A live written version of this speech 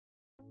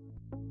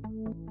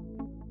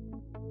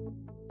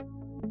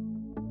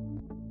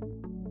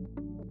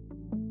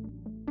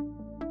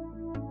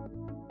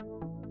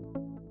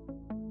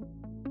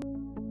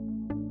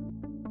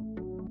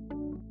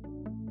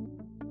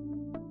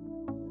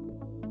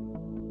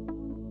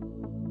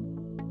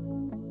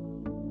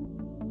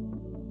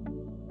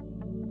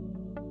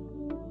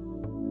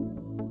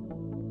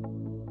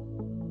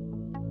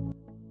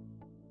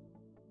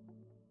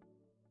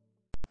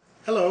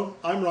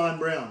I'm Ron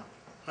Brown.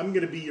 I'm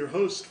going to be your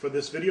host for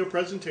this video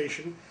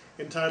presentation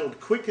entitled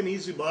Quick and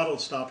Easy Bottle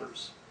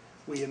Stoppers.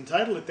 We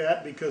entitle it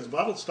that because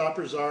bottle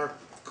stoppers are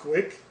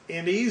quick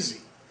and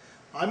easy.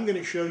 I'm going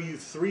to show you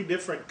three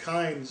different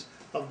kinds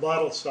of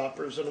bottle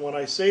stoppers, and when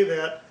I say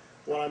that,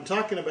 what I'm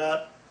talking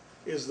about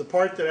is the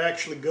part that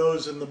actually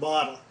goes in the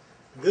bottle.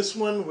 This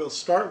one we'll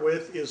start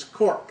with is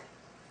cork.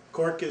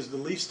 Cork is the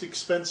least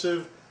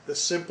expensive, the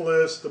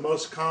simplest, the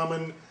most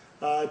common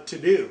to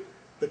do.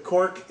 The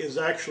cork is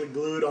actually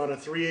glued on a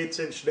 3/8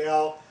 inch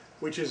dowel,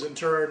 which is in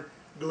turn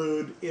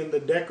glued in the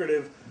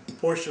decorative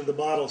portion of the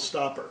bottle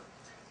stopper.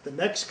 The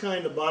next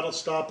kind of bottle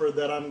stopper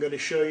that I'm going to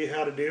show you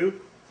how to do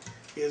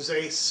is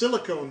a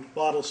silicone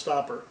bottle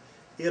stopper.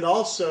 It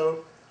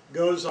also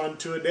goes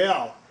onto a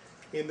dowel.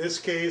 In this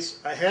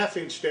case, a 1/2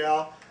 inch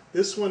dowel.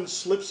 This one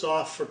slips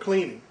off for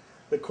cleaning.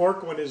 The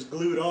cork one is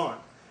glued on.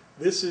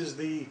 This is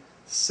the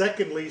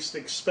second least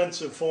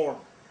expensive form.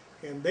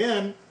 And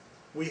then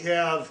we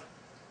have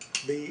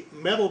the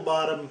metal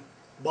bottom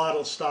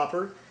bottle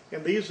stopper,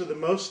 and these are the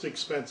most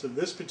expensive.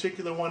 This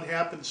particular one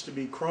happens to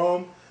be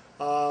chrome.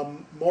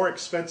 More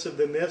expensive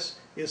than this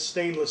is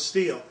stainless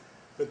steel.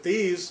 But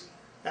these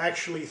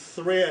actually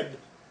thread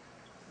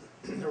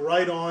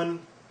right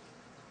on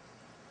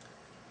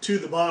to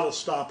the bottle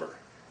stopper.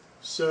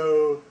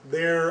 So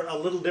they're a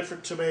little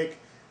different to make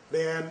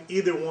than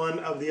either one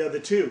of the other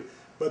two.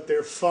 But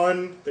they're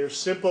fun, they're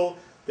simple,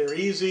 they're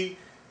easy,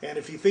 and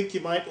if you think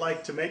you might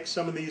like to make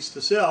some of these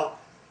to sell,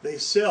 they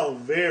sell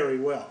very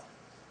well.